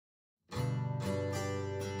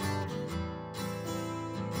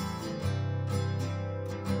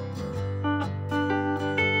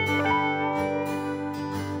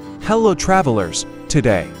Hello travelers,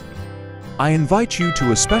 today I invite you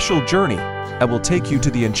to a special journey that will take you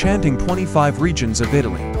to the enchanting 25 regions of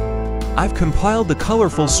Italy. I've compiled the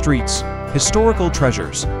colorful streets, historical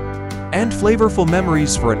treasures, and flavorful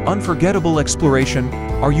memories for an unforgettable exploration.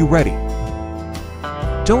 Are you ready?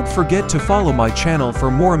 Don't forget to follow my channel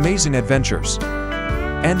for more amazing adventures.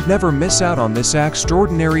 And never miss out on this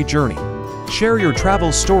extraordinary journey. Share your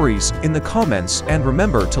travel stories in the comments and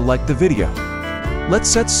remember to like the video. Let's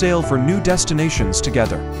set sail for new destinations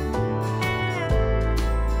together.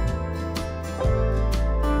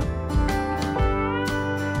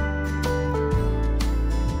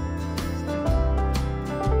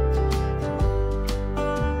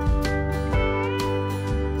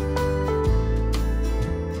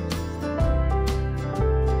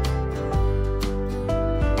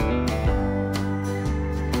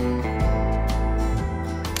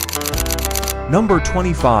 Number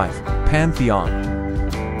 25. Pantheon.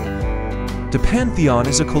 The Pantheon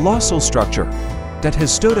is a colossal structure that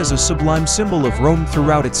has stood as a sublime symbol of Rome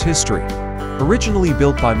throughout its history. Originally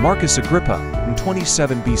built by Marcus Agrippa in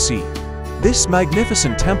 27 BC, this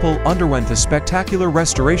magnificent temple underwent a spectacular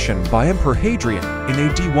restoration by Emperor Hadrian in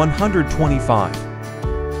AD 125.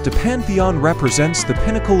 The Pantheon represents the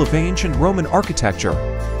pinnacle of ancient Roman architecture,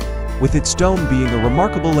 with its dome being a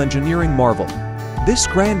remarkable engineering marvel. This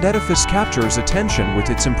grand edifice captures attention with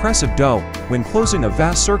its impressive dome when closing a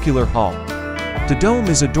vast circular hall. The dome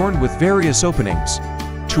is adorned with various openings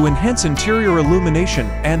to enhance interior illumination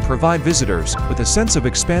and provide visitors with a sense of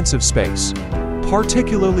expansive space.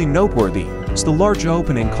 Particularly noteworthy is the large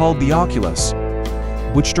opening called the oculus,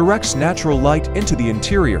 which directs natural light into the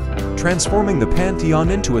interior, transforming the Pantheon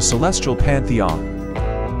into a celestial pantheon.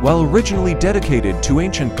 While originally dedicated to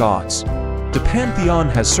ancient gods, the Pantheon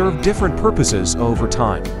has served different purposes over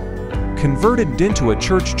time. Converted into a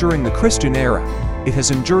church during the Christian era, it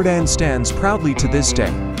has endured and stands proudly to this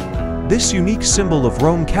day. This unique symbol of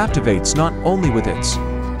Rome captivates not only with its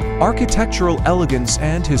architectural elegance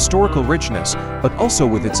and historical richness, but also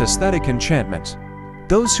with its aesthetic enchantment.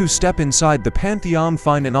 Those who step inside the Pantheon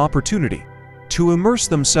find an opportunity to immerse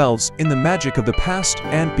themselves in the magic of the past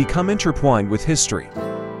and become intertwined with history.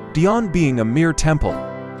 Beyond being a mere temple,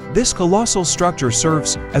 this colossal structure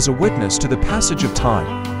serves as a witness to the passage of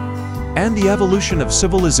time and the evolution of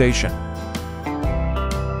civilization.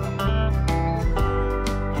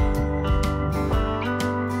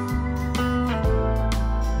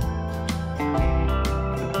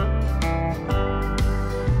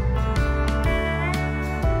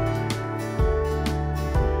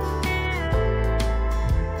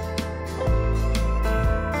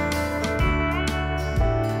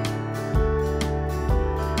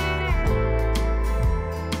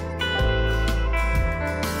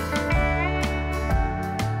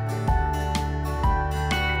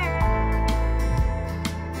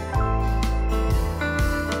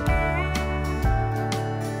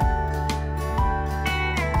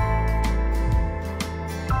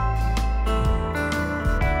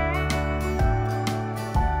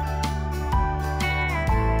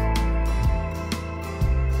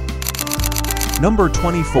 Number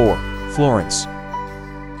 24. Florence.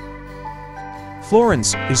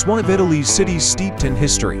 Florence is one of Italy's cities steeped in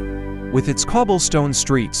history, with its cobblestone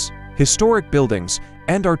streets, historic buildings,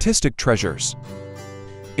 and artistic treasures.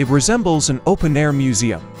 It resembles an open-air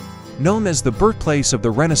museum. Known as the birthplace of the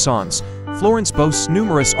Renaissance, Florence boasts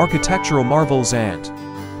numerous architectural marvels and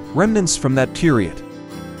remnants from that period.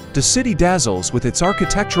 The city dazzles with its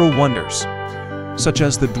architectural wonders, such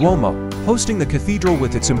as the Duomo, hosting the cathedral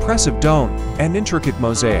with its impressive dome and intricate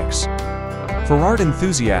mosaics. For art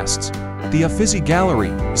enthusiasts, the Uffizi Gallery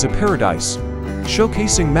is a paradise,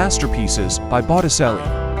 showcasing masterpieces by Botticelli,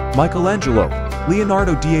 Michelangelo,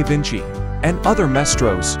 Leonardo da Vinci, and other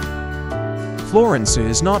maestros. Florence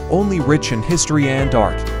is not only rich in history and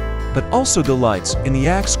art, but also delights in the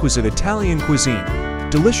exquisite Italian cuisine,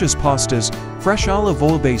 delicious pastas, fresh olive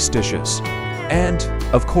oil-based dishes, and,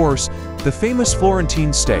 of course, the famous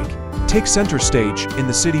Florentine steak takes center stage in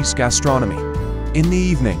the city's gastronomy. In the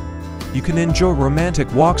evening, you can enjoy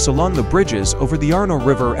romantic walks along the bridges over the Arno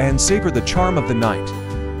River and savor the charm of the night.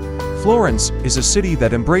 Florence is a city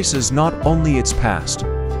that embraces not only its past,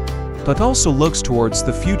 but also looks towards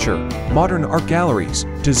the future. Modern art galleries,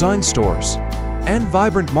 design stores, and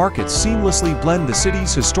vibrant markets seamlessly blend the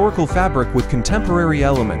city's historical fabric with contemporary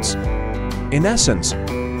elements. In essence,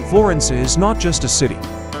 Florence is not just a city.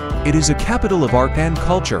 It is a capital of art and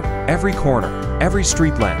culture. Every corner, every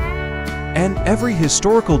street lamp, and every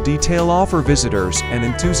historical detail offer visitors an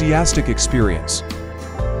enthusiastic experience.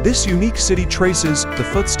 This unique city traces the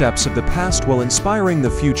footsteps of the past while inspiring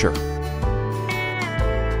the future.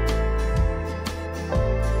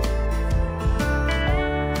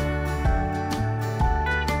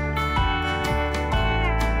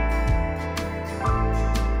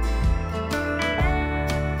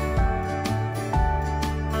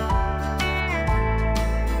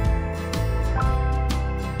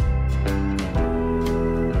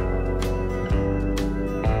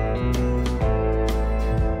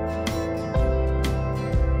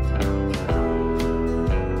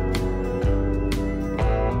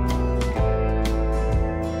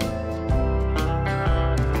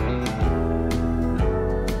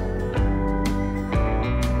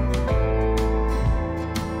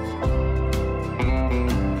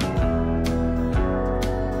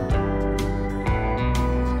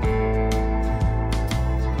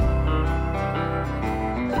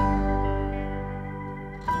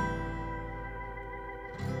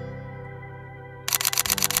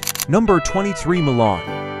 Number 23. Milan.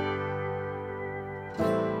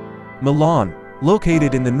 Milan,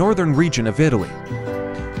 located in the northern region of Italy,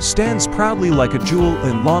 stands proudly like a jewel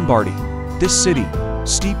in Lombardy. This city,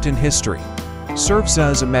 steeped in history, serves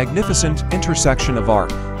as a magnificent intersection of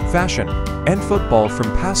art, fashion, and football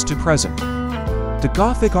from past to present. The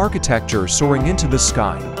Gothic architecture soaring into the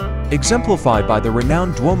sky, exemplified by the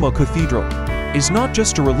renowned Duomo Cathedral, is not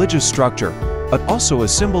just a religious structure, but also a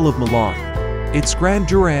symbol of Milan. Its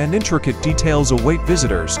grandeur and intricate details await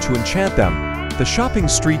visitors to enchant them. The shopping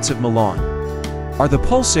streets of Milan are the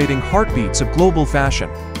pulsating heartbeats of global fashion.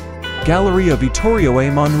 Galleria Vittorio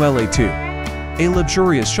Emanuele II, a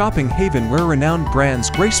luxurious shopping haven where renowned brands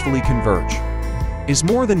gracefully converge, is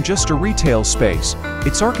more than just a retail space.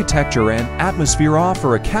 Its architecture and atmosphere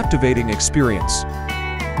offer a captivating experience.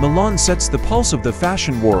 Milan sets the pulse of the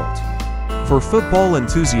fashion world. For football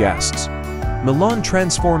enthusiasts, Milan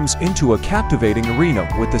transforms into a captivating arena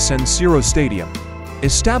with the San Siro Stadium.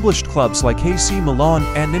 Established clubs like AC Milan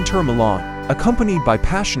and Inter Milan, accompanied by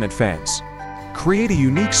passionate fans, create a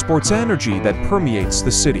unique sports energy that permeates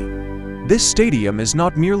the city. This stadium is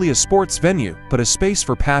not merely a sports venue, but a space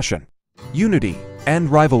for passion, unity,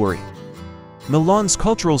 and rivalry. Milan's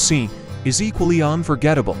cultural scene is equally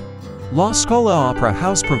unforgettable. La Scala Opera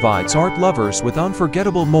House provides art lovers with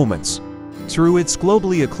unforgettable moments. Through its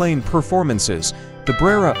globally acclaimed performances, the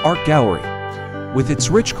Brera Art Gallery, with its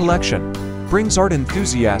rich collection, brings art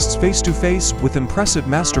enthusiasts face-to-face with impressive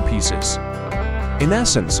masterpieces. In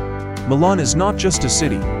essence, Milan is not just a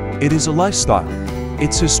city, it is a lifestyle.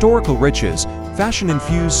 Its historical riches,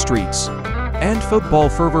 fashion-infused streets, and football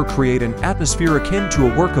fervor create an atmosphere akin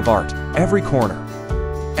to a work of art. Every corner,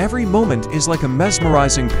 every moment is like a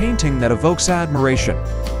mesmerizing painting that evokes admiration.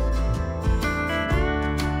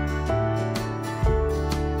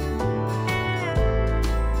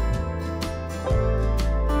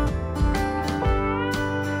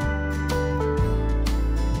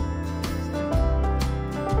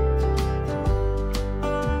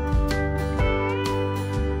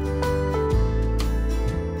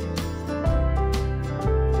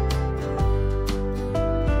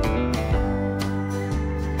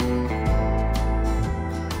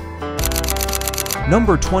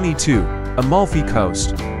 Number 22. Amalfi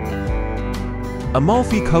Coast.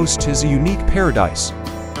 Amalfi Coast is a unique paradise.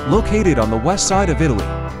 Located on the west side of Italy,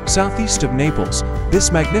 southeast of Naples, this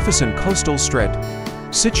magnificent coastal strait,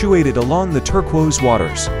 situated along the turquoise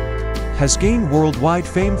waters, has gained worldwide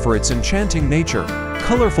fame for its enchanting nature,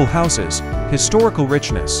 colorful houses, historical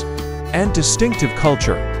richness, and distinctive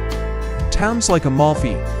culture. Towns like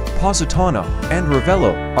Amalfi, Positano, and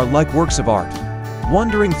Ravello are like works of art.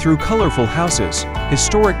 Wandering through colorful houses,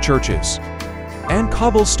 historic churches, and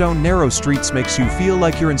cobblestone narrow streets makes you feel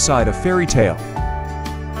like you're inside a fairy tale.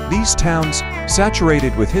 These towns,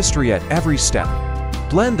 saturated with history at every step,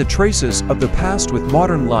 blend the traces of the past with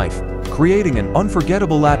modern life, creating an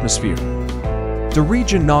unforgettable atmosphere. The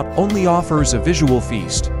region not only offers a visual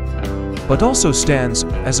feast, but also stands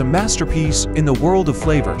as a masterpiece in the world of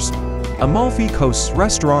flavors. Amalfi Coast's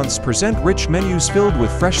restaurants present rich menus filled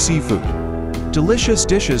with fresh seafood, delicious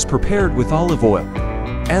dishes prepared with olive oil,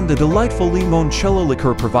 and the delightful limoncello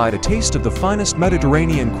liqueur provide a taste of the finest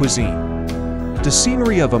Mediterranean cuisine. The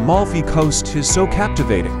scenery of Amalfi Coast is so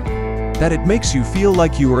captivating that it makes you feel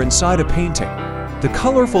like you are inside a painting. The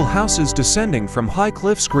colorful houses descending from high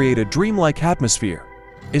cliffs create a dreamlike atmosphere,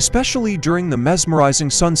 especially during the mesmerizing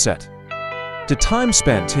sunset. The time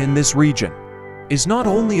spent in this region is not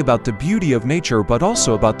only about the beauty of nature but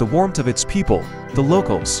also about the warmth of its people. The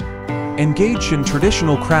locals, engaged in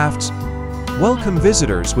traditional crafts, welcome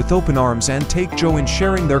visitors with open arms and take joy in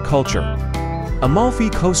sharing their culture. Amalfi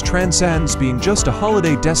Coast transcends being just a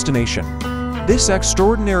holiday destination. This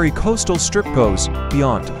extraordinary coastal strip goes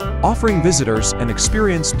beyond, offering visitors an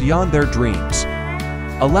experience beyond their dreams,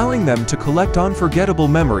 allowing them to collect unforgettable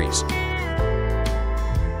memories.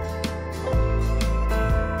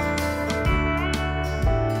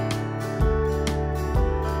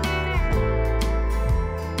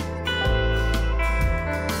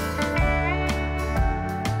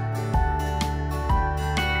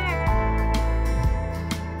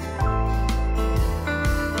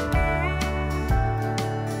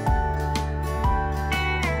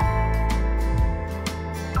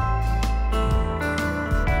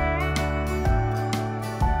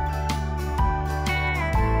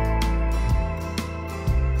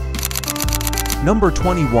 Number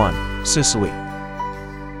 21. Sicily.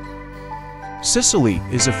 Sicily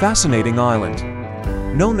is a fascinating island.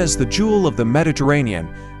 Known as the jewel of the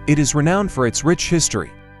Mediterranean, it is renowned for its rich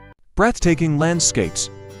history, breathtaking landscapes,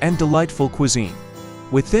 and delightful cuisine.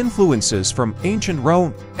 With influences from ancient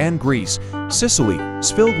Rome and Greece, Sicily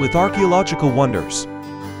is filled with archaeological wonders.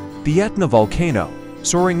 The Etna volcano,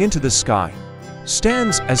 soaring into the sky,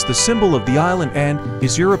 stands as the symbol of the island and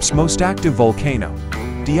is Europe's most active volcano.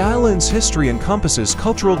 The island's history encompasses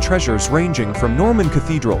cultural treasures ranging from Norman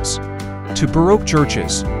cathedrals to Baroque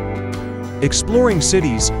churches. Exploring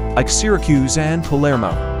cities like Syracuse and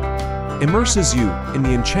Palermo immerses you in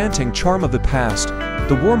the enchanting charm of the past,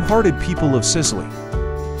 the warm-hearted people of Sicily,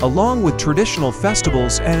 along with traditional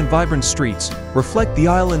festivals and vibrant streets, reflect the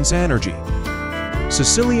island's energy.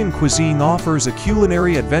 Sicilian cuisine offers a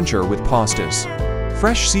culinary adventure with pastas,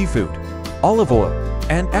 fresh seafood, olive oil,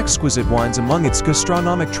 and exquisite wines among its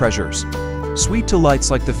gastronomic treasures. Sweet delights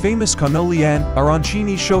like the famous cannoli and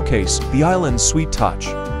arancini showcase the island's sweet touch.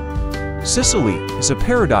 Sicily is a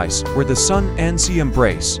paradise where the sun and sea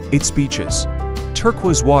embrace. Its beaches,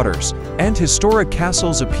 turquoise waters, and historic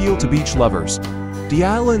castles appeal to beach lovers. The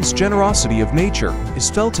island's generosity of nature is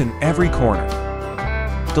felt in every corner.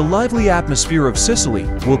 The lively atmosphere of Sicily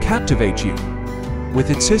will captivate you. With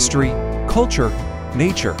its history, culture,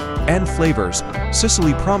 nature, and flavors,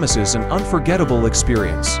 Sicily promises an unforgettable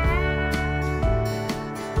experience.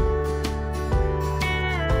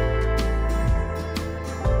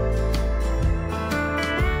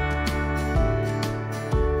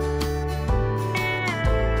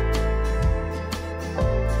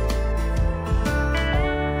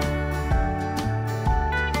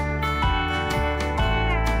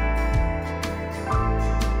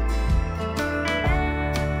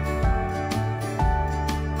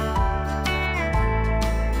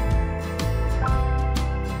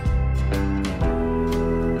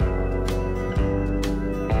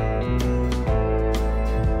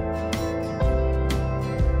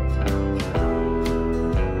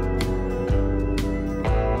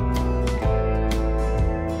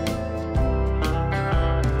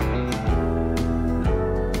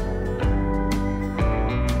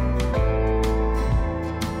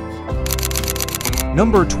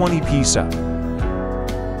 Number 20. Pisa.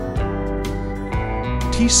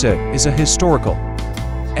 Pisa is a historical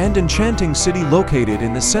and enchanting city located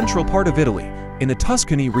in the central part of Italy, in the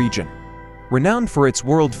Tuscany region. Renowned for its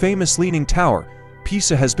world-famous Leaning Tower,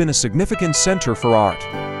 Pisa has been a significant center for art,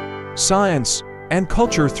 science, and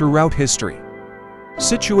culture throughout history.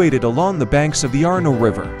 Situated along the banks of the Arno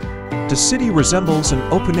River, the city resembles an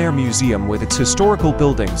open-air museum with its historical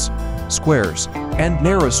buildings, squares, and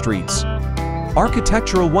narrow streets.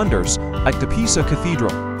 Architectural wonders like the Pisa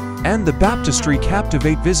Cathedral and the baptistry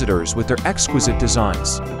captivate visitors with their exquisite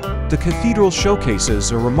designs. The cathedral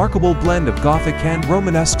showcases a remarkable blend of Gothic and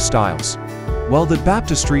Romanesque styles, while the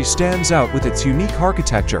baptistry stands out with its unique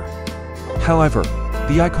architecture. However,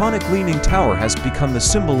 the iconic Leaning Tower has become the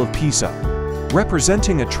symbol of Pisa,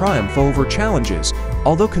 representing a triumph over challenges.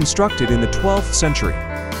 Although constructed in the 12th century,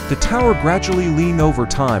 the tower gradually leaned over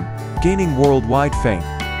time, gaining worldwide fame.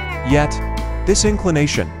 Yet, this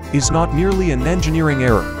inclination is not merely an engineering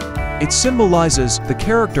error. It symbolizes the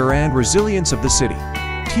character and resilience of the city.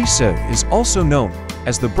 Pisa is also known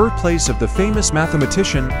as the birthplace of the famous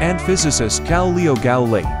mathematician and physicist Galileo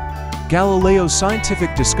Galilei. Galileo's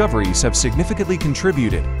scientific discoveries have significantly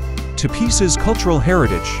contributed to Pisa's cultural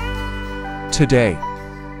heritage. Today,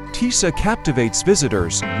 Pisa captivates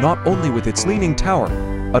visitors not only with its Leaning Tower,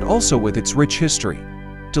 but also with its rich history,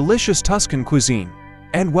 delicious Tuscan cuisine,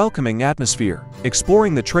 and welcoming atmosphere,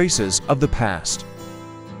 exploring the traces of the past.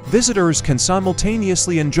 Visitors can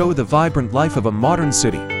simultaneously enjoy the vibrant life of a modern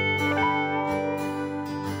city.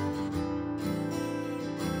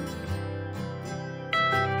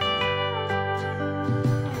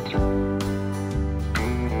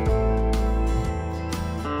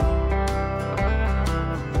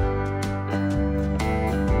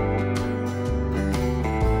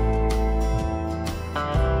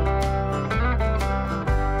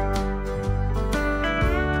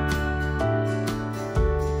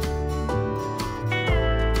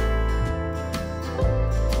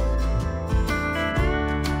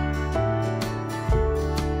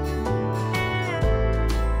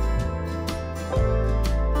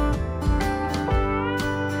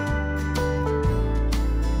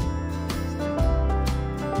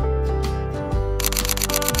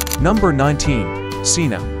 Number 19.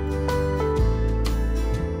 Siena.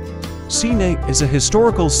 Siena is a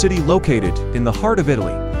historical city located in the heart of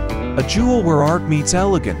Italy, a jewel where art meets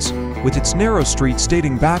elegance, with its narrow streets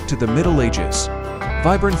dating back to the Middle Ages.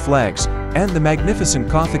 Vibrant flags and the magnificent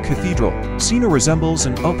Gothic cathedral, Siena resembles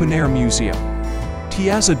an open-air museum.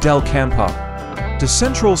 Piazza del Campo, the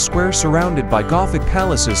central square surrounded by Gothic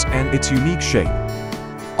palaces and its unique shape,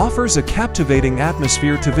 offers a captivating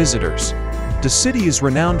atmosphere to visitors. The city is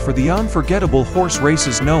renowned for the unforgettable horse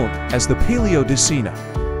races known as the Palio di Siena,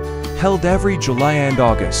 held every July and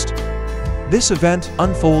August. This event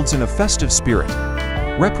unfolds in a festive spirit,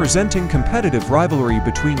 representing competitive rivalry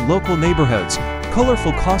between local neighborhoods.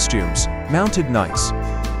 Colorful costumes, mounted knights,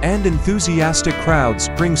 and enthusiastic crowds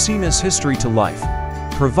bring Siena's history to life,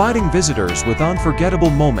 providing visitors with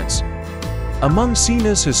unforgettable moments. Among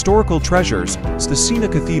Siena's historical treasures is the Siena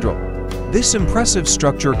Cathedral. This impressive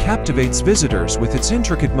structure captivates visitors with its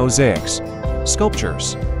intricate mosaics,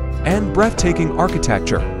 sculptures, and breathtaking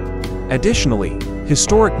architecture. Additionally,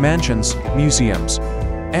 historic mansions, museums,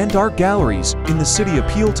 and art galleries in the city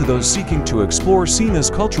appeal to those seeking to explore Siena's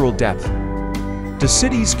cultural depth. The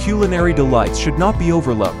city's culinary delights should not be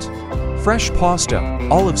overlooked. Fresh pasta,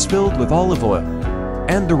 olives filled with olive oil,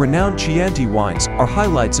 and the renowned Chianti wines are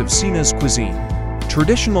highlights of Siena's cuisine.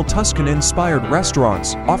 Traditional Tuscan-inspired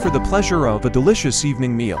restaurants offer the pleasure of a delicious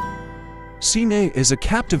evening meal. Siena is a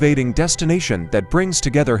captivating destination that brings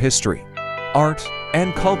together history, art,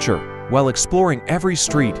 and culture while exploring every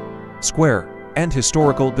street, square, and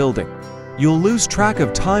historical building. You'll lose track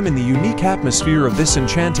of time in the unique atmosphere of this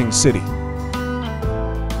enchanting city.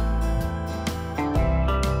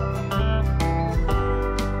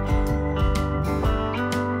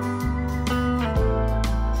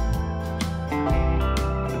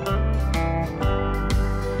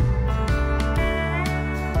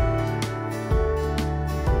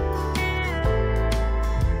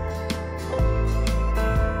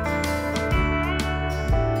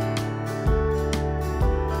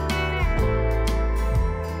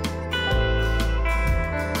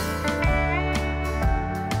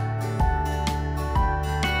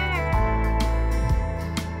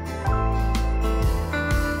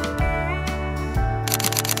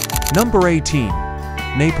 Number 18.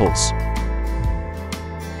 Naples.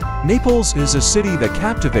 Naples is a city that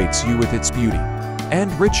captivates you with its beauty and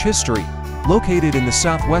rich history. Located in the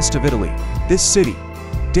southwest of Italy, this city,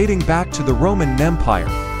 dating back to the Roman Empire,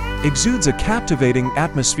 exudes a captivating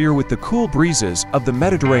atmosphere with the cool breezes of the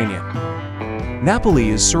Mediterranean. Napoli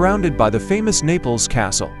is surrounded by the famous Naples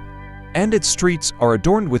Castle, and its streets are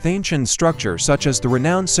adorned with ancient structures such as the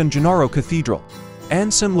renowned San Gennaro Cathedral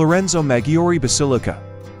and San Lorenzo Maggiore Basilica,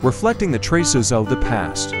 reflecting the traces of the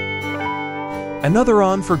past. Another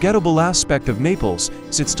unforgettable aspect of Naples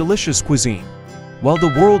is its delicious cuisine. While the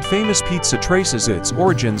world-famous pizza traces its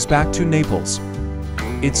origins back to Naples,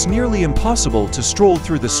 it's nearly impossible to stroll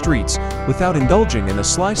through the streets without indulging in a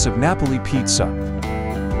slice of Napoli pizza.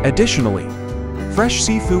 Additionally, fresh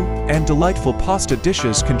seafood and delightful pasta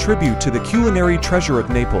dishes contribute to the culinary treasure of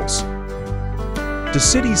Naples. The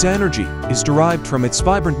city's energy is derived from its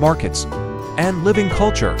vibrant markets and living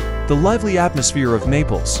culture. The lively atmosphere of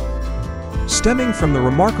Naples, stemming from the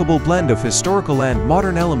remarkable blend of historical and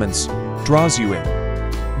modern elements, draws you in.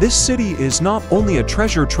 This city is not only a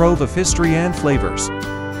treasure trove of history and flavors,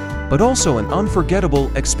 but also an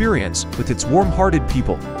unforgettable experience with its warm-hearted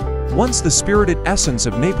people. Once the spirited essence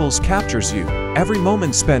of Naples captures you, every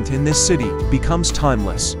moment spent in this city becomes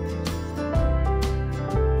timeless.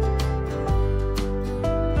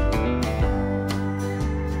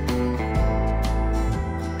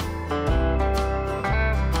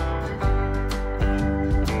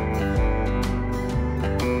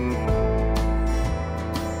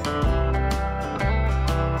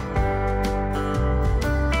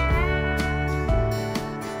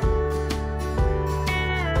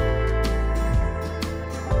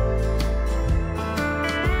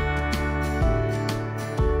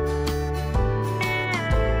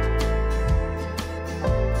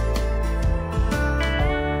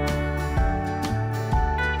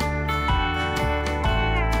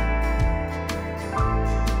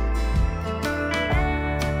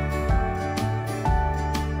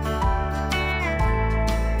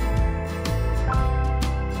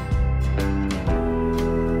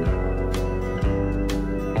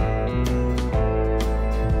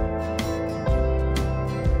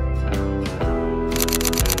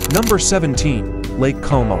 Number 17. Lake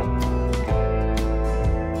Como.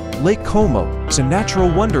 Lake Como is a natural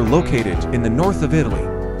wonder located in the north of Italy,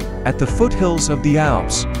 at the foothills of the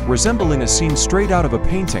Alps, resembling a scene straight out of a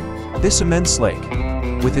painting. This immense lake,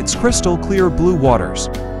 with its crystal-clear blue waters,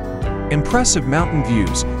 impressive mountain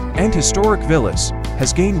views, and historic villas,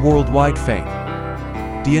 has gained worldwide fame.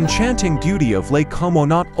 The enchanting beauty of Lake Como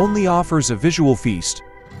not only offers a visual feast,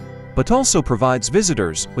 but also provides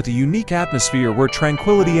visitors with a unique atmosphere where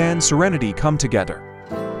tranquility and serenity come together.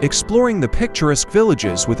 Exploring the picturesque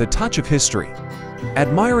villages with a touch of history,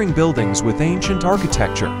 admiring buildings with ancient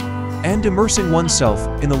architecture, and immersing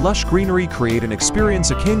oneself in the lush greenery create an experience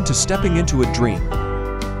akin to stepping into a dream.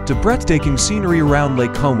 to breathtaking scenery around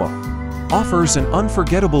Lake Como, offers an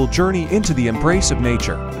unforgettable journey into the embrace of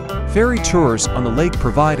nature. Ferry tours on the lake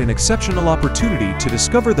provide an exceptional opportunity to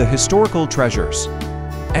discover the historical treasures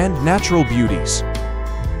and natural beauties.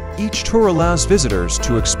 Each tour allows visitors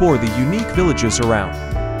to explore the unique villages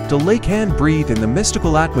around the lake and breathe in the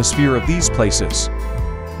mystical atmosphere of these places.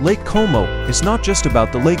 Lake Como is not just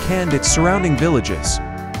about the lake and its surrounding villages.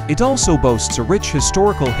 It also boasts a rich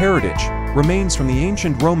historical heritage, remains from the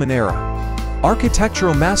ancient Roman era.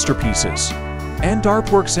 Architectural masterpieces and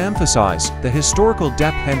artworks emphasize the historical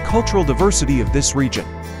depth and cultural diversity of this region.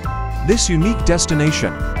 This unique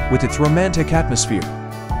destination, with its romantic atmosphere,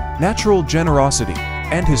 natural generosity,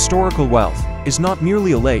 and historical wealth, is not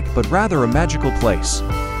merely a lake but rather a magical place.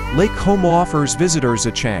 Lake Como offers visitors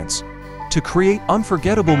a chance to create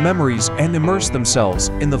unforgettable memories and immerse themselves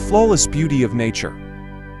in the flawless beauty of nature.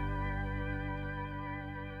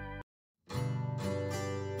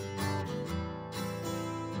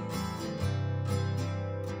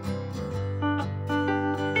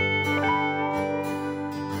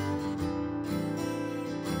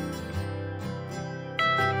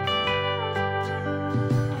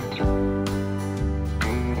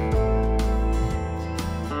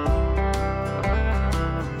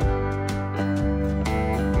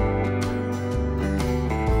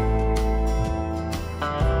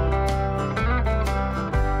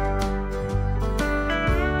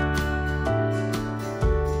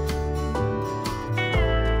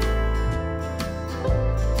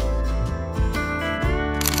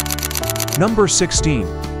 Number 16.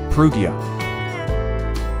 Perugia.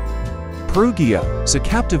 Perugia is a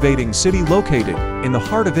captivating city located in the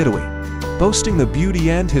heart of Italy, boasting the beauty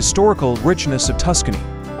and historical richness of Tuscany.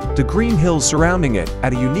 The green hills surrounding it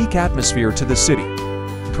add a unique atmosphere to the city.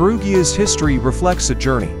 Perugia's history reflects a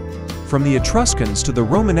journey from the Etruscans to the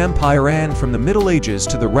Roman Empire and from the Middle Ages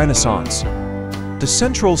to the Renaissance. The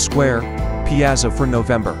central square, Piazza for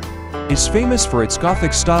November, is famous for its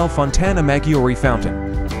Gothic-style Fontana Maggiore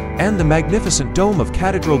fountain and the magnificent dome of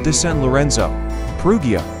Catedral di San Lorenzo.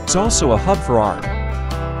 Perugia is also a hub for art,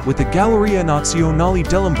 with the Galleria Nazionale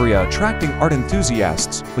dell'Umbria attracting art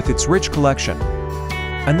enthusiasts with its rich collection.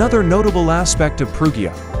 Another notable aspect of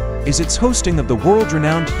Perugia is its hosting of the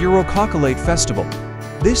world-renowned Hero Chocolate Festival.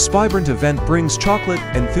 This vibrant event brings chocolate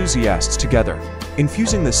enthusiasts together,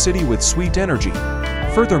 infusing the city with sweet energy.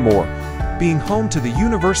 Furthermore, being home to the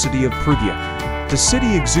University of Perugia, the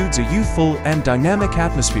city exudes a youthful and dynamic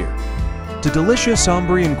atmosphere. The delicious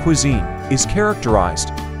Umbrian cuisine is characterized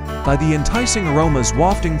by the enticing aromas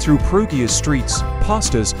wafting through Perugia's streets,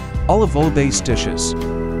 pastas, olive oil-based dishes,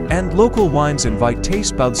 and local wines invite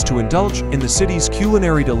taste buds to indulge in the city's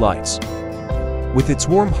culinary delights. With its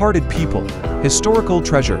warm-hearted people, historical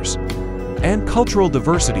treasures, and cultural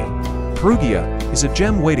diversity, Perugia is a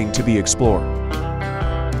gem waiting to be explored.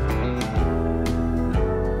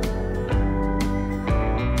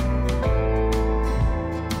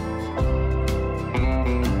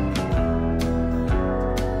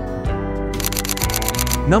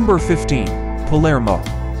 Number 15. Palermo.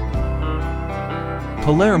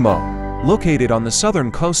 Palermo, located on the southern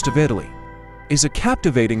coast of Italy, is a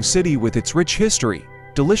captivating city with its rich history,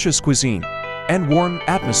 delicious cuisine, and warm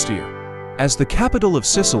atmosphere. As the capital of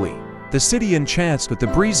Sicily, the city enchants with the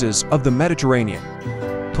breezes of the Mediterranean.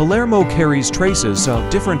 Palermo carries traces of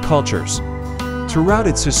different cultures throughout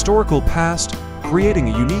its historical past, creating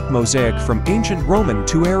a unique mosaic from ancient Roman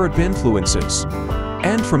to Arab influences,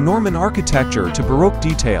 and from Norman architecture to Baroque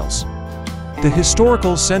details. The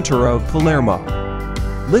historical center of Palermo,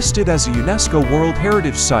 listed as a UNESCO World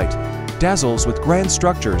Heritage Site, dazzles with grand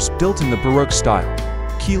structures built in the Baroque style.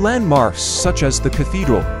 Key landmarks such as the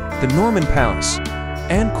cathedral, the Norman Palace,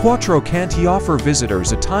 and Quattro Canti offer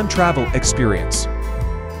visitors a time travel experience.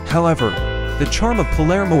 However, the charm of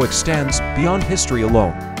Palermo extends beyond history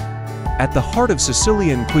alone. At the heart of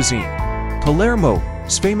Sicilian cuisine, Palermo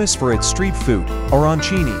is famous for its street food,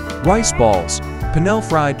 arancini, rice balls, penne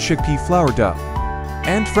fried chickpea flour dough,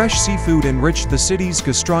 and fresh seafood enrich the city's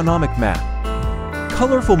gastronomic map.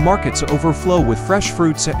 Colorful markets overflow with fresh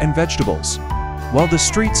fruits and vegetables, while the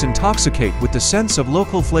streets intoxicate with the sense of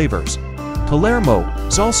local flavors. Palermo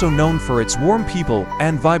is also known for its warm people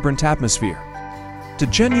and vibrant atmosphere. The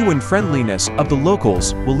genuine friendliness of the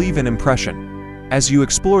locals will leave an impression as you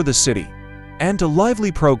explore the city, and a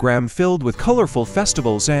lively program filled with colorful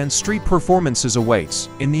festivals and street performances awaits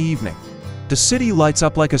in the evening. The city lights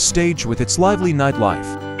up like a stage with its lively nightlife.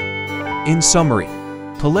 In summary,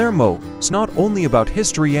 Palermo is not only about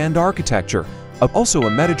history and architecture, but also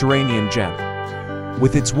a Mediterranean gem.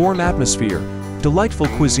 With its warm atmosphere, delightful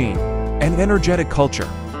cuisine, and energetic culture,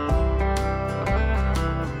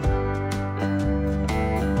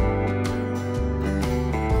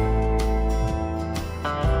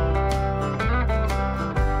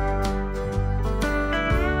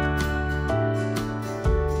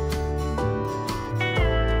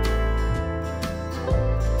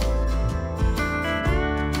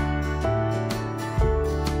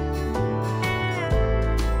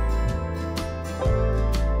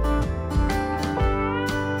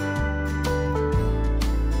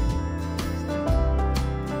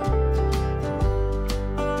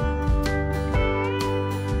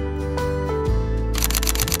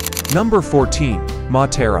 Number 14.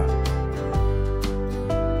 Matera.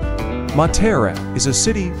 Matera is a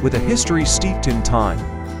city with a history steeped in time,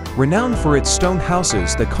 renowned for its stone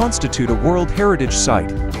houses that constitute a World Heritage Site.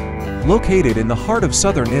 Located in the heart of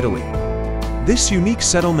southern Italy, this unique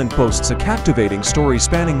settlement boasts a captivating story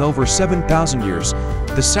spanning over 7,000 years.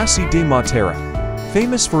 The Sassi de Matera,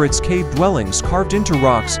 famous for its cave dwellings carved into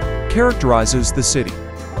rocks, characterizes the city.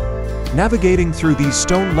 Navigating through these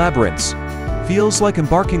stone labyrinths feels like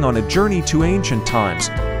embarking on a journey to ancient times.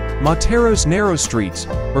 Matera's narrow streets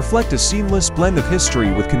reflect a seamless blend of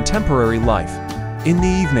history with contemporary life. In the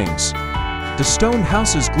evenings, the stone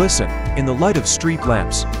houses glisten in the light of street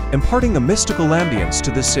lamps, imparting a mystical ambience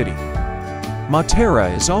to the city.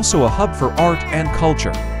 Matera is also a hub for art and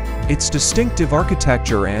culture. Its distinctive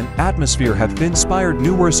architecture and atmosphere have inspired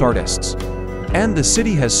numerous artists, and the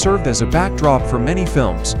city has served as a backdrop for many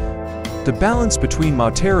films. The balance between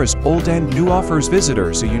Matera's old and new offers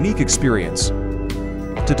visitors a unique experience.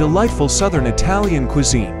 The delightful southern Italian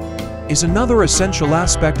cuisine is another essential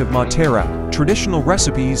aspect of Matera. Traditional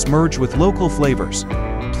recipes merge with local flavors,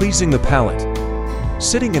 pleasing the palate.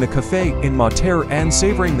 Sitting in a cafe in Matera and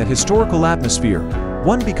savoring the historical atmosphere,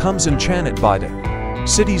 one becomes enchanted by the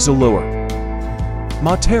city's allure.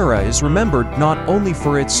 Matera is remembered not only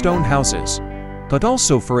for its stone houses, but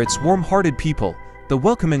also for its warm-hearted people. The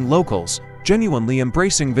welcoming locals, genuinely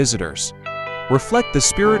embracing visitors, reflect the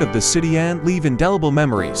spirit of the city and leave indelible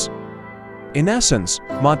memories. In essence,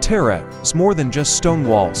 Matera is more than just stone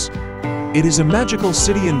walls. It is a magical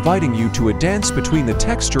city inviting you to a dance between the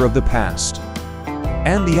texture of the past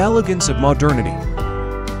and the elegance of modernity.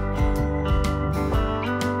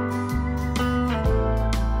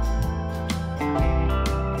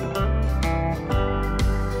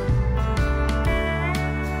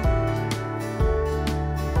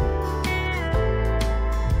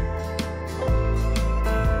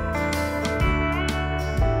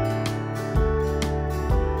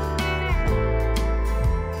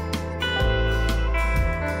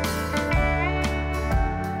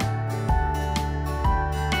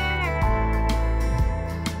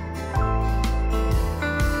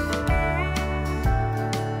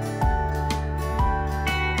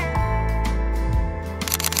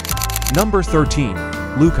 Number 13.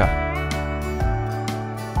 Lucca.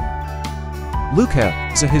 Lucca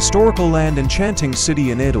is a historical and enchanting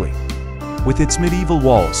city in Italy. With its medieval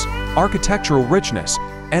walls, architectural richness,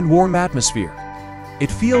 and warm atmosphere,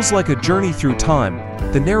 it feels like a journey through time.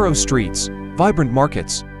 The narrow streets, vibrant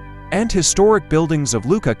markets, and historic buildings of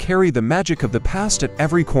Lucca carry the magic of the past at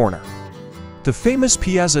every corner. The famous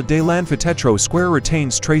Piazza dell'Anfiteatro Square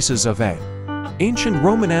retains traces of an ancient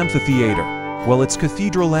Roman amphitheater, while its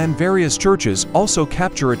cathedral and various churches also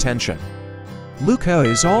capture attention. Lucca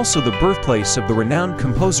is also the birthplace of the renowned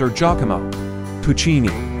composer Giacomo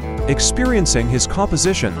Puccini. Experiencing his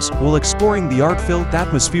compositions while exploring the art-filled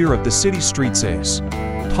atmosphere of the city streets is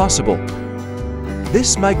possible.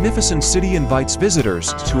 This magnificent city invites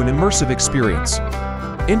visitors to an immersive experience.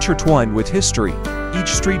 Intertwined with history, each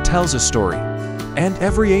street tells a story, and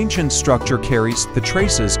every ancient structure carries the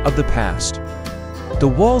traces of the past. The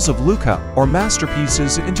walls of Lucca are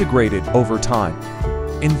masterpieces integrated over time,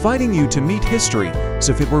 inviting you to meet history as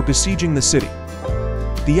if it were besieging the city.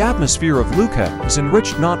 The atmosphere of Lucca is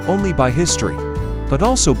enriched not only by history, but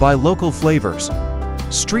also by local flavors.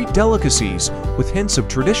 Street delicacies with hints of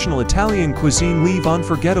traditional Italian cuisine leave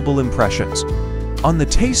unforgettable impressions on the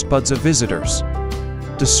taste buds of visitors.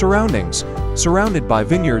 The surroundings, surrounded by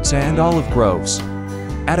vineyards and olive groves,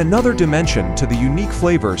 add another dimension to the unique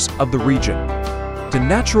flavors of the region. The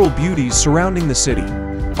natural beauties surrounding the city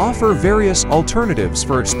offer various alternatives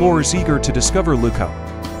for explorers eager to discover Lucca.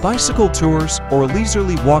 Bicycle tours or a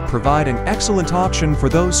leisurely walk provide an excellent option for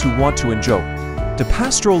those who want to enjoy the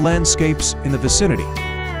pastoral landscapes in the vicinity.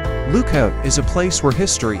 Lucca is a place where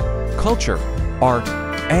history, culture, art,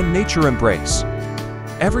 and nature embrace.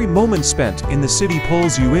 Every moment spent in the city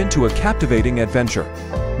pulls you into a captivating adventure,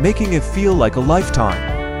 making it feel like a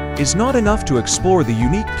lifetime. Is not enough to explore the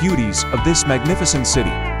unique beauties of this magnificent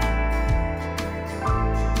city.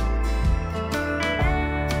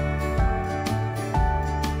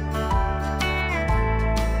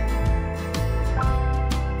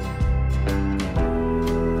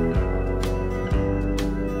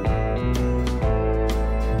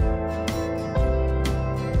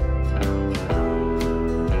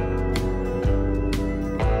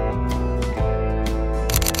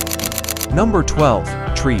 Number 12.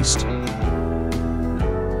 Trieste.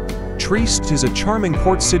 Trieste is a charming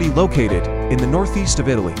port city located in the northeast of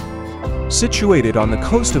Italy. Situated on the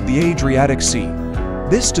coast of the Adriatic Sea,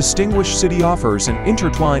 this distinguished city offers an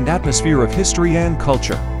intertwined atmosphere of history and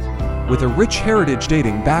culture. with a rich heritage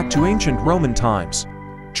dating back to ancient Roman times.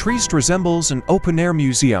 Trieste resembles an open-air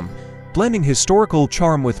museum, blending historical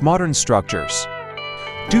charm with modern structures.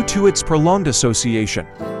 Due to its prolonged association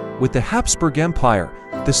with the Habsburg Empire,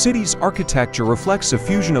 the city's architecture reflects a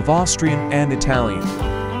fusion of Austrian and Italian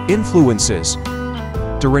influences.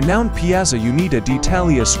 The renowned Piazza Unita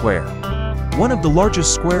d'Italia Square, one of the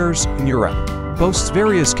largest squares in Europe, boasts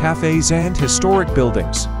various cafes and historic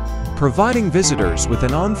buildings, providing visitors with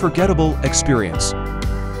an unforgettable experience.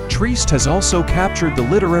 Trieste has also captured the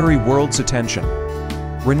literary world's attention.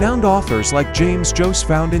 Renowned authors like James Joyce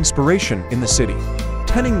found inspiration in the city,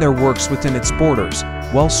 penning their works within its borders.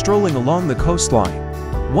 While strolling along the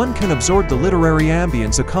coastline, one can absorb the literary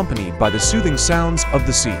ambience accompanied by the soothing sounds of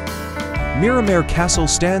the sea. Miramare Castle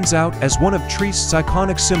stands out as one of Trieste's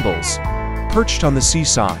iconic symbols, perched on the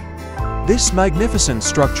seaside. This magnificent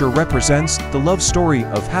structure represents the love story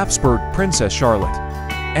of Habsburg Princess Charlotte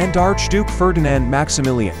and Archduke Ferdinand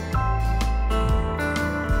Maximilian.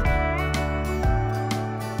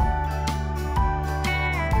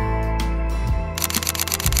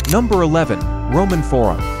 Number 11. Roman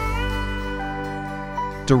Forum.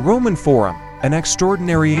 The Roman Forum, an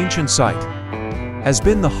extraordinary ancient site, has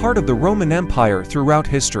been the heart of the Roman Empire throughout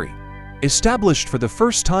history. Established for the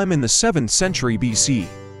first time in the 7th century BC,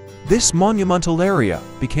 this monumental area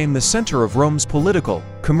became the center of Rome's political,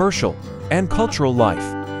 commercial, and cultural life.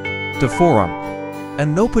 The Forum,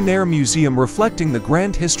 an open-air museum reflecting the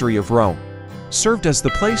grand history of Rome, served as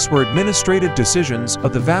the place where administrative decisions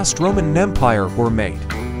of the vast Roman Empire were made,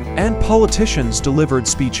 and politicians delivered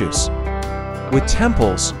speeches. With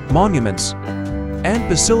temples, monuments, and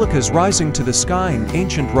basilicas rising to the sky in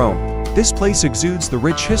ancient Rome, this place exudes the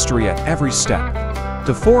rich history at every step.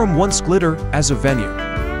 The Forum once glittered as a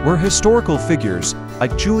venue where historical figures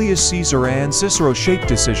like Julius Caesar and Cicero shaped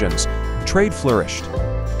decisions, trade flourished,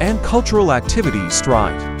 and cultural activities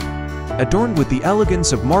thrived. Adorned with the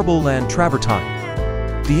elegance of marble and travertine,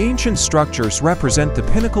 the ancient structures represent the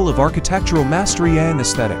pinnacle of architectural mastery and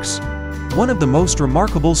aesthetics. One of the most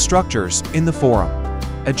remarkable structures in the Forum,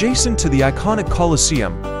 adjacent to the iconic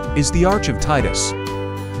Colosseum, is the Arch of Titus.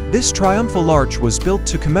 This triumphal arch was built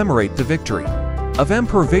to commemorate the victory of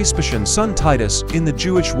Emperor Vespasian's son Titus in the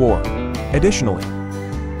Jewish War. Additionally,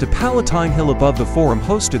 the Palatine Hill above the Forum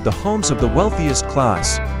hosted the homes of the wealthiest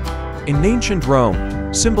class in ancient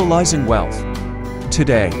Rome, symbolizing wealth.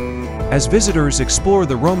 Today, as visitors explore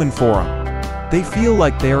the Roman Forum, they feel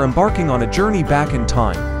like they are embarking on a journey back in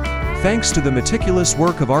time, thanks to the meticulous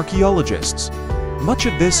work of archaeologists. Much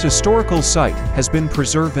of this historical site has been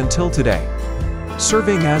preserved until today,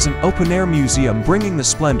 serving as an open-air museum bringing the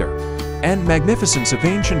splendor and magnificence of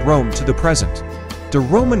ancient Rome to the present. The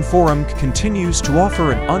Roman Forum continues to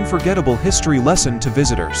offer an unforgettable history lesson to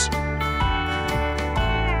visitors.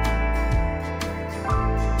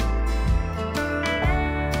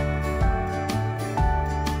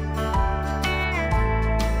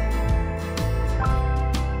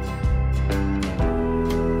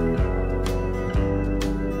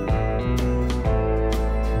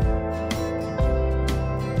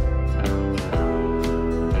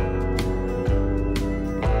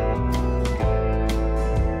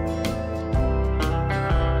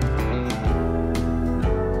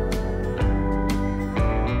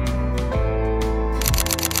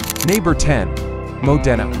 Number 10.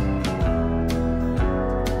 Modena.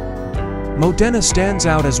 Modena stands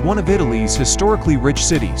out as one of Italy's historically rich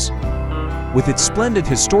cities. With its splendid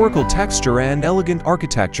historical texture and elegant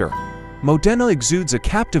architecture, Modena exudes a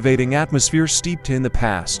captivating atmosphere steeped in the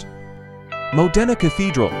past. Modena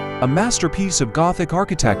Cathedral, a masterpiece of Gothic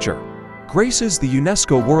architecture, graces the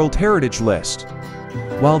UNESCO World Heritage List.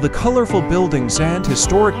 While the colorful buildings and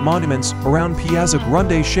historic monuments around Piazza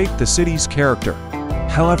Grande shape the city's character,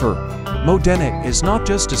 however, Modena is not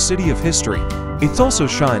just a city of history, it also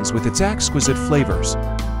shines with its exquisite flavors.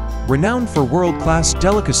 Renowned for world-class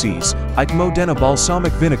delicacies like Modena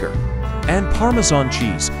balsamic vinegar and Parmesan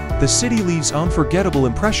cheese, the city leaves unforgettable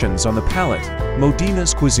impressions on the palate.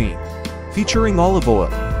 Modena's cuisine, featuring olive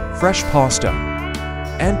oil, fresh pasta,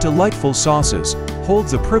 and delightful sauces,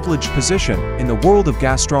 holds a privileged position in the world of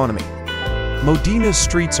gastronomy. Modena's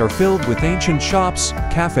streets are filled with ancient shops,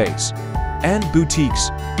 cafes, and boutiques,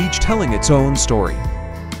 each telling its own story.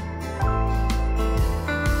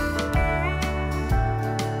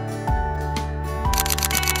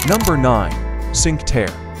 Number 9. Cinque Terre.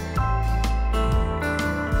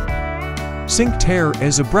 Cinque Terre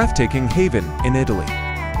is a breathtaking haven in Italy.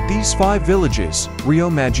 These 5 villages, Rio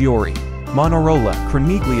Maggiore, Monorola,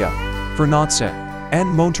 Corniglia, Vernazza, and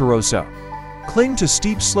Monterosso, cling to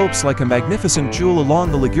steep slopes like a magnificent jewel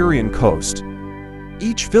along the Ligurian coast.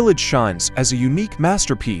 Each village shines as a unique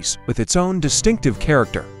masterpiece with its own distinctive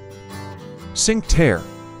character. Cinque Terre,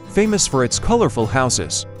 famous for its colorful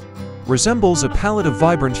houses, resembles a palette of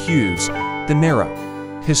vibrant hues. The narrow,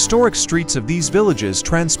 historic streets of these villages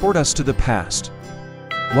transport us to the past,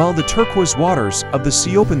 while the turquoise waters of the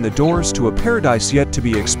sea open the doors to a paradise yet to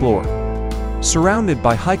be explored. Surrounded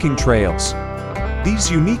by hiking trails, these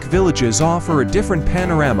unique villages offer a different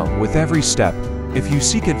panorama with every step. If you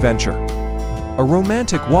seek adventure, a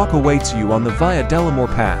romantic walk awaits you on the Via dell'Amore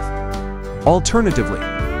path. Alternatively,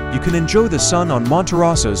 you can enjoy the sun on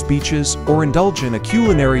Monterosso's beaches or indulge in a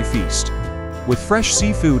culinary feast with fresh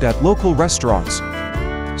seafood at local restaurants.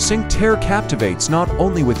 Cinque Terre captivates not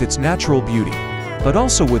only with its natural beauty, but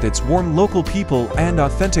also with its warm local people and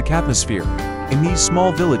authentic atmosphere. In these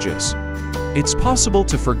small villages, it's possible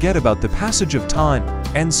to forget about the passage of time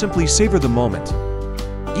and simply savor the moment.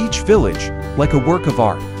 Each village, like a work of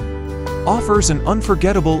art, offers an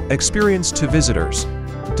unforgettable experience to visitors.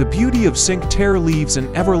 The beauty of Cinque Terre leaves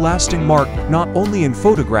an everlasting mark not only in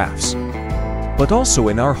photographs, but also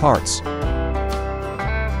in our hearts.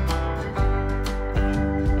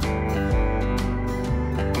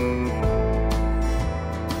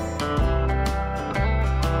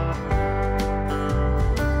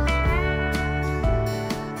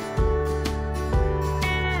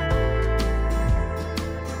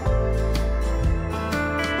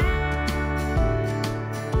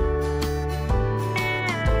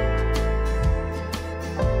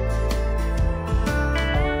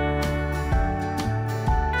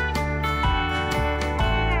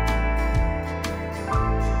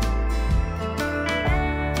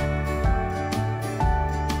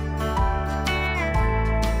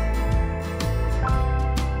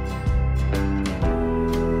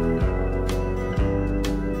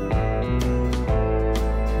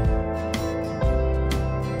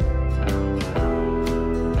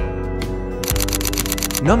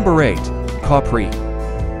 Number 8. Capri.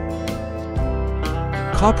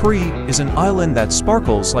 Capri is an island that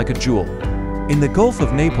sparkles like a jewel. In the Gulf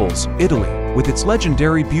of Naples, Italy, with its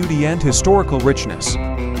legendary beauty and historical richness,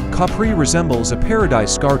 Capri resembles a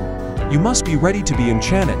paradise garden. You must be ready to be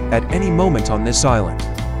enchanted at any moment on this island.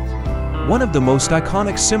 One of the most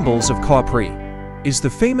iconic symbols of Capri is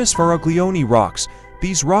the famous Faraglioni rocks.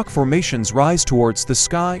 These rock formations rise towards the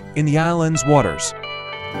sky in the island's waters,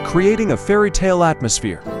 creating a fairy tale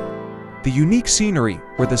atmosphere. The unique scenery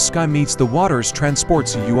where the sky meets the waters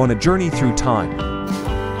transports you on a journey through time.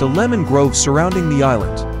 The lemon groves surrounding the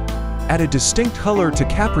island add a distinct color to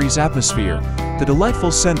Capri's atmosphere. The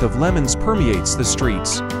delightful scent of lemons permeates the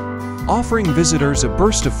streets, offering visitors a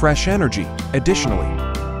burst of fresh energy. Additionally,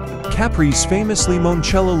 Capri's famous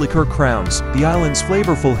limoncello liqueur crowns the island's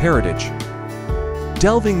flavorful heritage.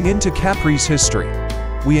 Delving into Capri's history,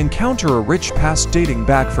 we encounter a rich past dating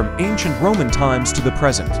back from ancient Roman times to the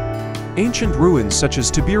present. Ancient ruins such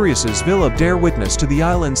as Tiberius's Villa bear witness to the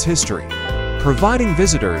island's history, providing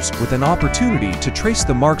visitors with an opportunity to trace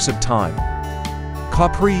the marks of time.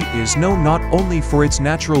 Capri is known not only for its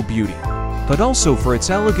natural beauty, but also for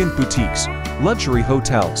its elegant boutiques, luxury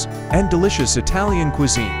hotels, and delicious Italian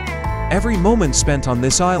cuisine. Every moment spent on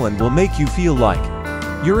this island will make you feel like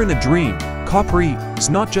you're in a dream. Capri is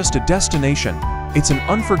not just a destination, it's an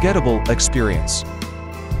unforgettable experience.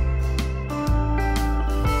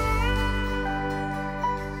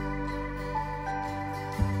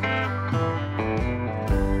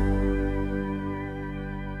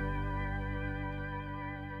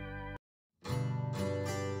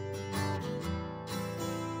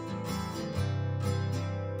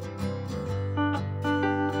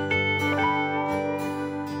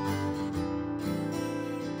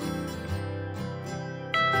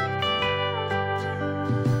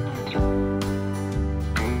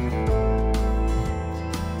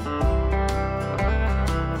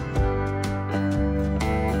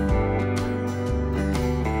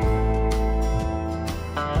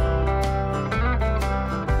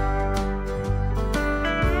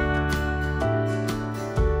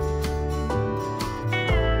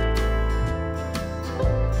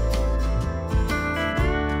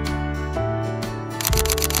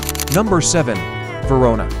 Number 7.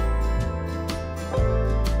 Verona.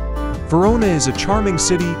 Verona is a charming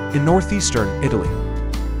city in northeastern Italy,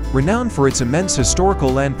 renowned for its immense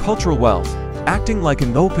historical and cultural wealth, acting like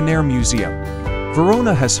an open-air museum.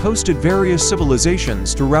 Verona has hosted various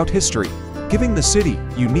civilizations throughout history, giving the city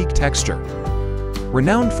unique texture.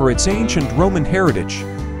 Renowned for its ancient Roman heritage,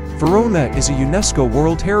 Verona is a UNESCO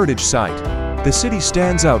World Heritage Site. The city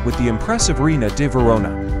stands out with the impressive Arena di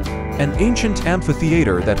Verona, an ancient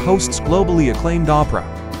amphitheater that hosts globally acclaimed opera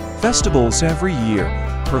festivals every year.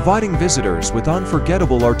 providing visitors with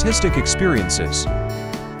unforgettable artistic experiences.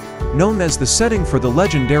 Known as the setting for the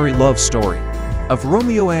legendary love story of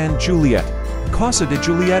Romeo and Juliet, Casa di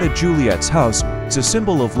Giulietta, Juliet's house, is a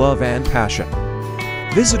symbol of love and passion.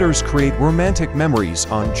 Visitors create romantic memories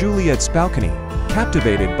on Juliet's balcony,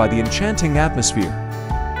 captivated by the enchanting atmosphere.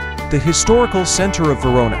 The historical center of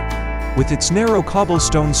Verona, with its narrow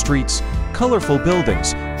cobblestone streets, colorful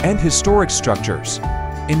buildings, and historic structures,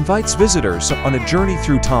 invites visitors on a journey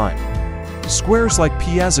through time. Squares like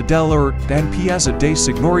Piazza dell'Arte and Piazza dei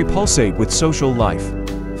Signori pulsate with social life,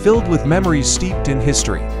 filled with memories steeped in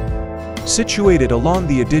history. Situated along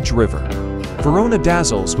the Adige River, Verona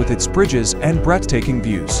dazzles with its bridges and breathtaking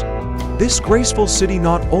views. This graceful city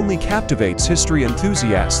not only captivates history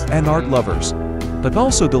enthusiasts and art lovers, but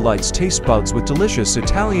also delights taste buds with delicious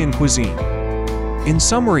Italian cuisine. In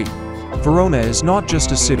summary, Verona is not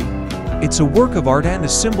just a city. It's a work of art and a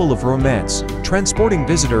symbol of romance, transporting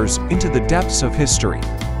visitors into the depths of history.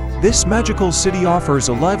 This magical city offers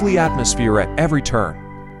a lively atmosphere at every turn,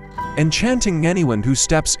 enchanting anyone who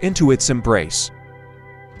steps into its embrace.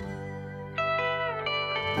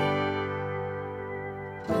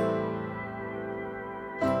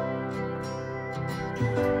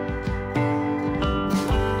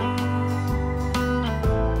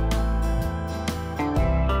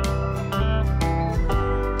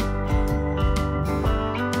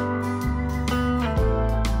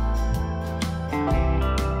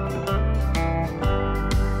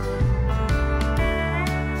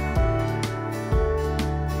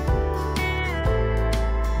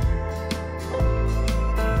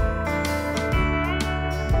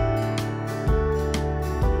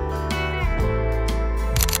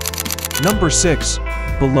 Number 6.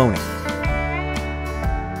 Bologna.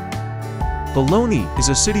 Bologna is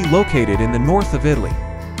a city located in the north of Italy.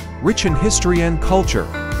 Rich in history and culture,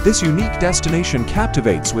 this unique destination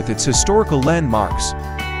captivates with its historical landmarks,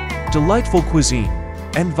 delightful cuisine,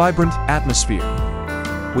 and vibrant atmosphere.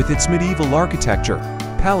 With its medieval architecture,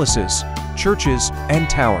 palaces, churches,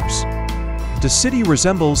 and towers, the city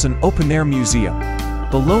resembles an open-air museum.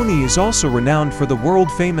 Bologna is also renowned for the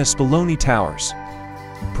world-famous Bologna Towers,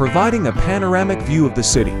 providing a panoramic view of the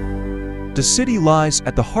city. The city lies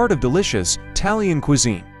at the heart of delicious Italian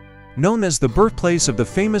cuisine, known as the birthplace of the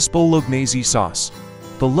famous Bolognese sauce.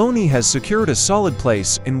 Bologna has secured a solid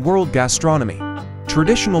place in world gastronomy.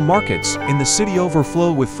 Traditional markets in the city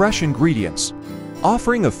overflow with fresh ingredients,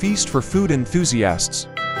 offering a feast for food enthusiasts.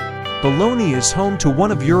 Bologna is home to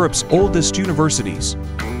one of Europe's oldest universities.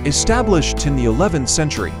 Established in the 11th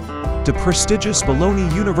century, the prestigious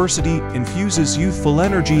Bologna University infuses youthful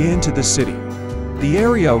energy into the city. The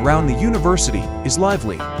area around the university is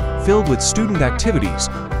lively, filled with student activities,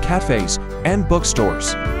 cafes, and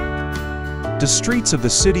bookstores. The streets of the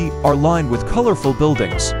city are lined with colorful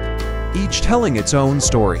buildings, each telling its own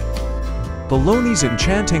story. Bologna's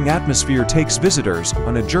enchanting atmosphere takes visitors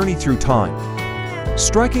on a journey through time,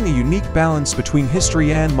 striking a unique balance between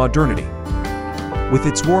history and modernity. With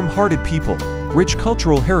its warm-hearted people, rich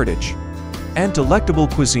cultural heritage, and delectable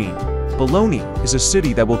cuisine, Bologna is a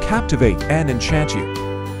city that will captivate and enchant you.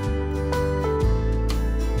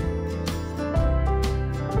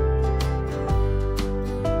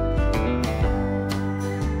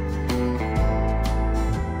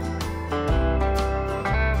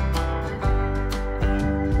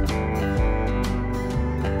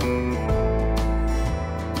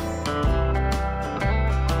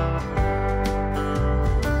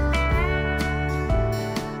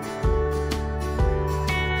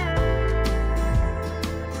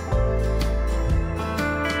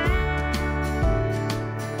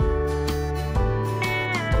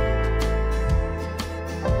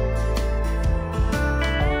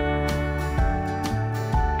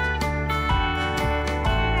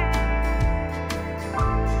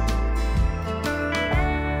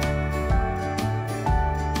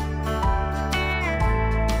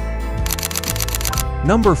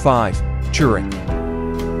 Number 5. Turin.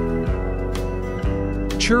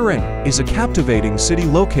 Turin is a captivating city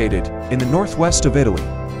located in the northwest of Italy.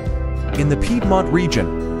 In the Piedmont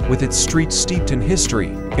region, with its streets steeped in history,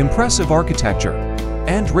 impressive architecture,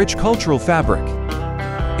 and rich cultural fabric,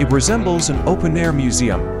 it resembles an open-air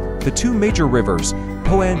museum. The two major rivers,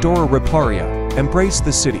 Po and Riparia, embrace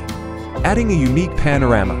the city, adding a unique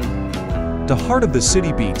panorama. The heart of the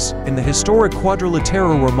city beats in the historic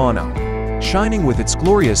Quadrilatero Romano, shining with its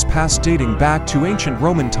glorious past dating back to ancient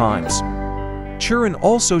Roman times. Turin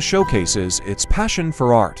also showcases its passion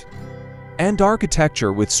for art and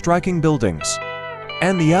architecture with striking buildings,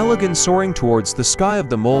 and the elegance soaring towards the sky of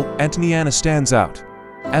the Mole Antoniana stands out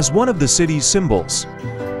as one of the city's symbols.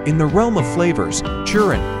 In the realm of flavors,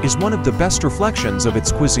 Turin is one of the best reflections of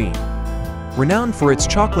its cuisine. Renowned for its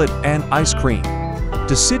chocolate and ice cream,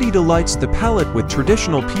 the city delights the palate with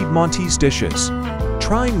traditional Piedmontese dishes.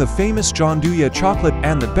 Trying the famous gianduja chocolate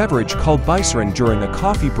and the beverage called bicerin during a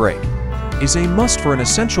coffee break is a must for an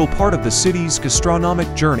essential part of the city's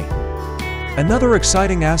gastronomic journey. Another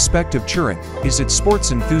exciting aspect of Turin is its sports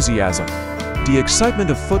enthusiasm. The excitement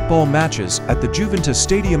of football matches at the Juventus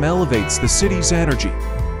Stadium elevates the city's energy,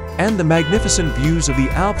 and the magnificent views of the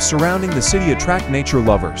Alps surrounding the city attract nature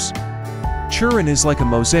lovers. Turin is like a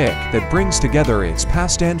mosaic that brings together its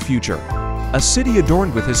past and future, a city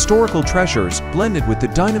adorned with historical treasures blended with the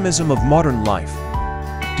dynamism of modern life.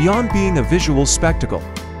 Beyond being a visual spectacle,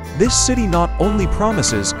 this city not only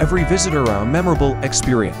promises every visitor a memorable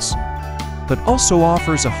experience, but also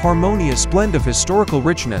offers a harmonious blend of historical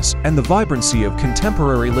richness and the vibrancy of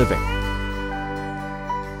contemporary living.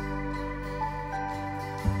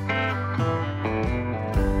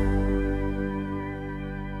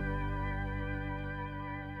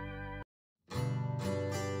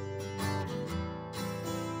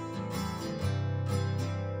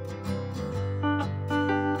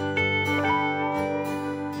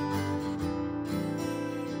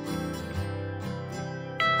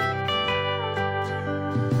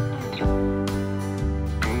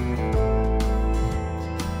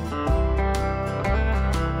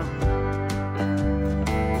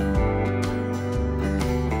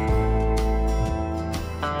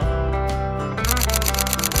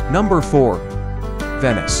 Number 4.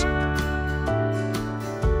 Venice.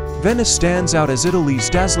 Venice stands out as Italy's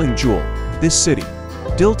dazzling jewel. This city,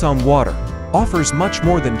 built on water, offers much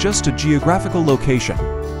more than just a geographical location.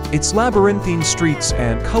 Its labyrinthine streets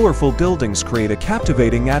and colorful buildings create a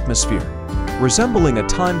captivating atmosphere, resembling a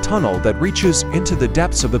time tunnel that reaches into the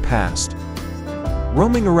depths of the past.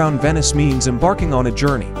 Roaming around Venice means embarking on a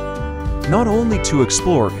journey, not only to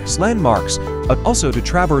explore its landmarks, but also to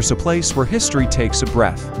traverse a place where history takes a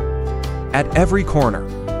breath. At every corner,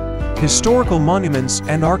 historical monuments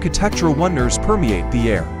and architectural wonders permeate the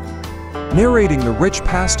air, narrating the rich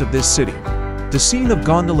past of this city. The scene of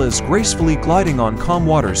gondolas gracefully gliding on calm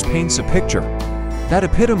waters paints a picture that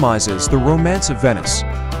epitomizes the romance of Venice.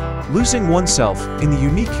 Losing oneself in the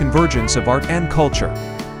unique convergence of art and culture,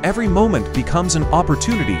 every moment becomes an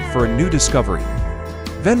opportunity for a new discovery.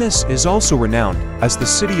 Venice is also renowned as the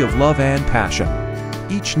city of love and passion.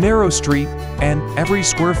 Each narrow street and every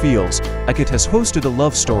square feels like it has hosted a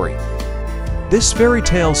love story. This fairy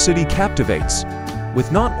tale city captivates,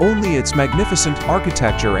 with not only its magnificent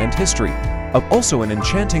architecture and history, but also an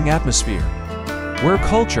enchanting atmosphere, where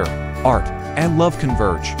culture, art, and love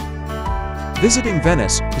converge. Visiting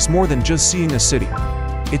Venice is more than just seeing a city.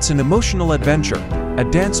 It's an emotional adventure, a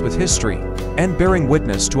dance with history, and bearing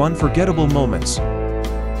witness to unforgettable moments.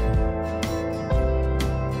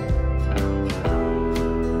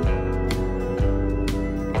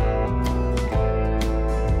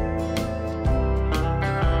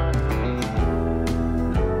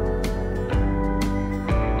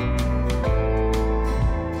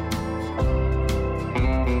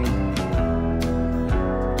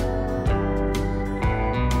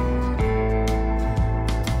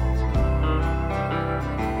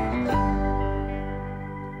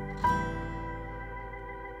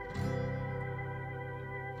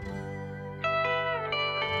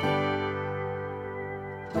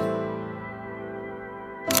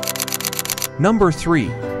 Number 3.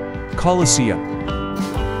 Colosseum.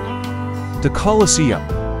 The Colosseum,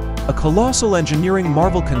 a colossal engineering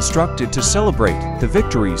marvel constructed to celebrate the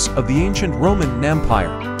victories of the ancient Roman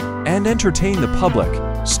Empire and entertain the public,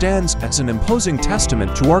 stands as an imposing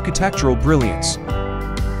testament to architectural brilliance.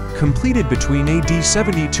 Completed between AD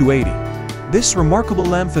 70 to 80, this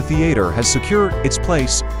remarkable amphitheater has secured its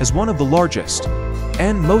place as one of the largest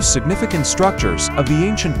and most significant structures of the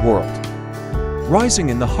ancient world. Rising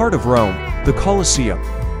in the heart of Rome, the Colosseum,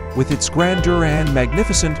 with its grandeur and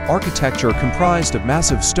magnificent architecture comprised of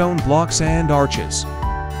massive stone blocks and arches,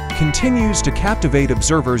 continues to captivate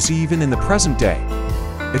observers even in the present day.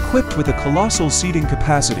 Equipped with a colossal seating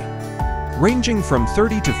capacity, ranging from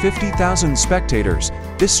 30 to 50,000 spectators,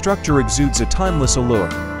 this structure exudes a timeless allure.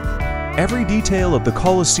 Every detail of the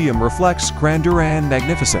Colosseum reflects grandeur and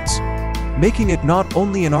magnificence, making it not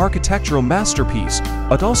only an architectural masterpiece,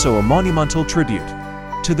 but also a monumental tribute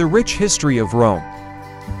to the rich history of Rome.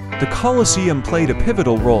 The Colosseum played a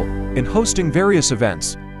pivotal role in hosting various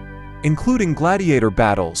events, including gladiator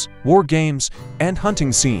battles, war games, and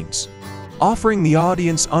hunting scenes, offering the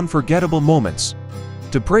audience unforgettable moments.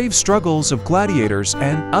 The brave struggles of gladiators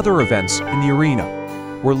and other events in the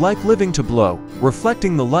arena were like living tableaux,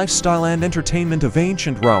 reflecting the lifestyle and entertainment of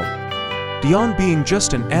ancient Rome. Beyond being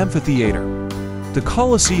just an amphitheater, the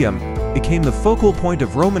Colosseum became the focal point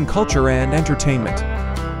of Roman culture and entertainment,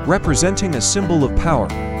 representing a symbol of power,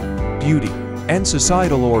 beauty, and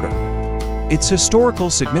societal order. Its historical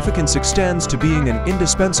significance extends to being an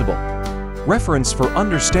indispensable reference for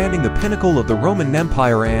understanding the pinnacle of the Roman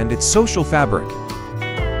Empire and its social fabric.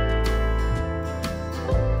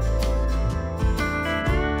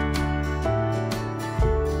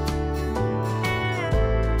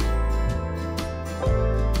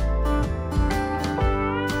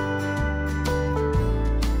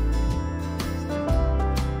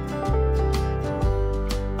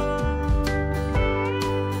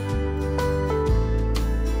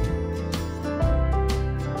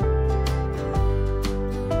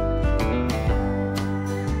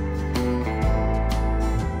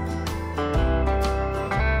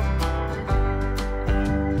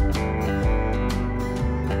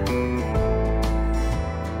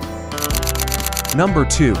 Number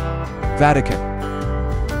 2. Vatican.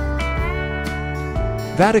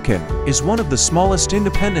 Vatican is one of the smallest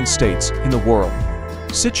independent states in the world.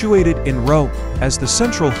 Situated in Rome as the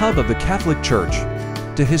central hub of the Catholic Church,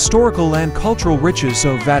 the historical and cultural riches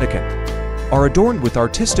of Vatican are adorned with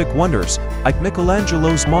artistic wonders like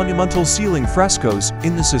Michelangelo's monumental ceiling frescoes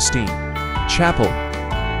in the Sistine Chapel.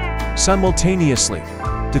 Simultaneously,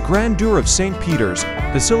 the grandeur of St. Peter's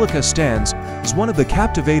Basilica stands as one of the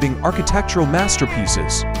captivating architectural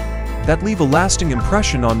masterpieces that leave a lasting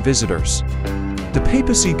impression on visitors. The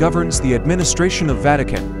papacy governs the administration of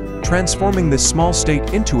Vatican, transforming this small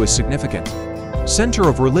state into a significant center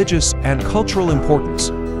of religious and cultural importance.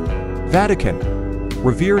 Vatican,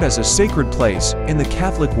 revered as a sacred place in the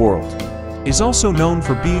Catholic world, is also known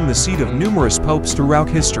for being the seat of numerous popes throughout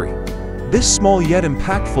history. This small yet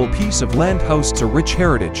impactful piece of land hosts a rich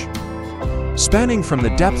heritage, spanning from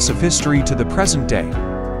the depths of history to the present day.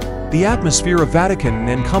 The atmosphere of Vatican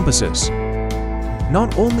encompasses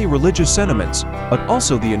not only religious sentiments, but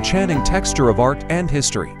also the enchanting texture of art and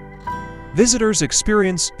history. Visitors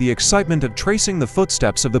experience the excitement of tracing the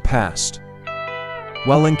footsteps of the past,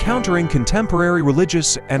 while encountering contemporary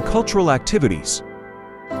religious and cultural activities.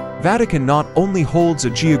 Vatican not only holds a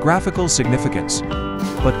geographical significance,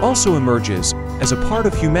 but also emerges as a part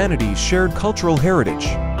of humanity's shared cultural heritage.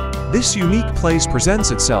 This unique place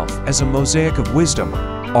presents itself as a mosaic of wisdom,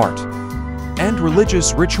 art, and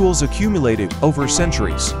religious rituals accumulated over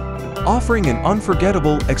centuries, offering an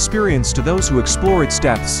unforgettable experience to those who explore its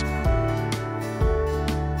depths.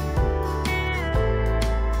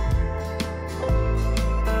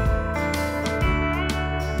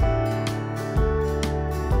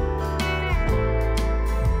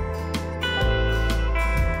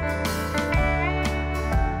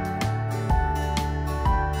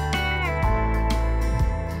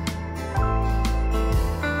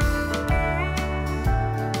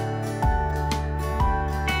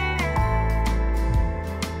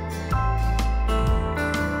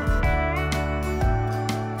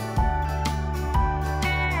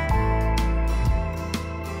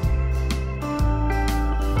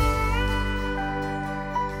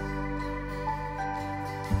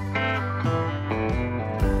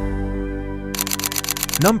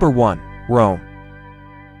 Number 1. Rome.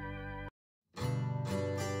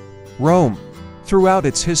 Rome, throughout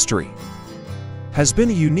its history, has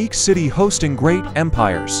been a unique city hosting great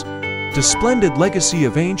empires. The splendid legacy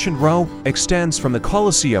of ancient Rome extends from the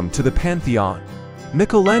Colosseum to the Pantheon.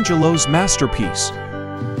 Michelangelo's masterpiece,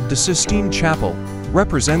 the Sistine Chapel,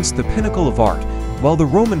 represents the pinnacle of art, while the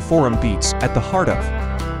Roman Forum beats at the heart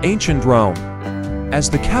of ancient Rome.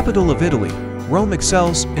 As the capital of Italy, Rome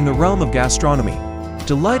excels in the realm of gastronomy,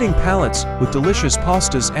 delighting palates with delicious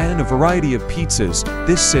pastas and a variety of pizzas.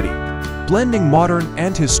 This city, blending modern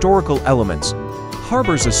and historical elements,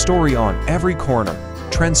 harbors a story on every corner,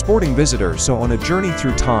 transporting visitors on a journey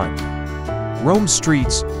through time. Rome's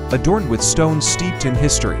streets, adorned with stones steeped in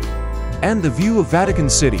history, and the view of Vatican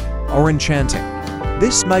City are enchanting.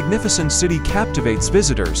 This magnificent city captivates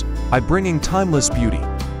visitors by bringing timeless beauty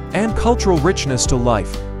and cultural richness to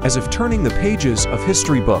life, as if turning the pages of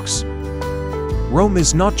history books. Rome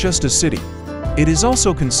is not just a city, it is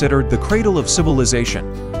also considered the cradle of civilization.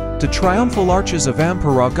 The triumphal arches of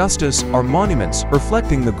Emperor Augustus are monuments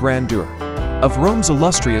reflecting the grandeur of Rome's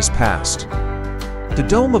illustrious past. The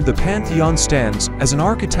dome of the Pantheon stands as an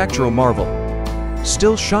architectural marvel,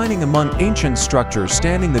 still shining among ancient structures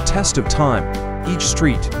standing the test of time. Each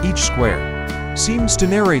street, each square, seems to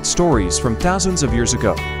narrate stories from thousands of years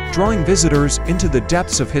ago, drawing visitors into the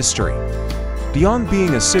depths of history. Beyond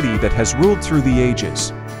being a city that has ruled through the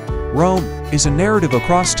ages, Rome is a narrative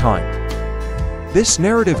across time. This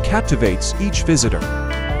narrative captivates each visitor,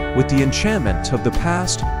 with the enchantment of the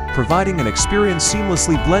past providing an experience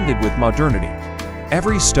seamlessly blended with modernity.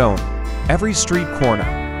 Every stone, every street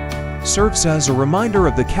corner, serves as a reminder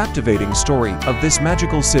of the captivating story of this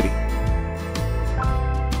magical city.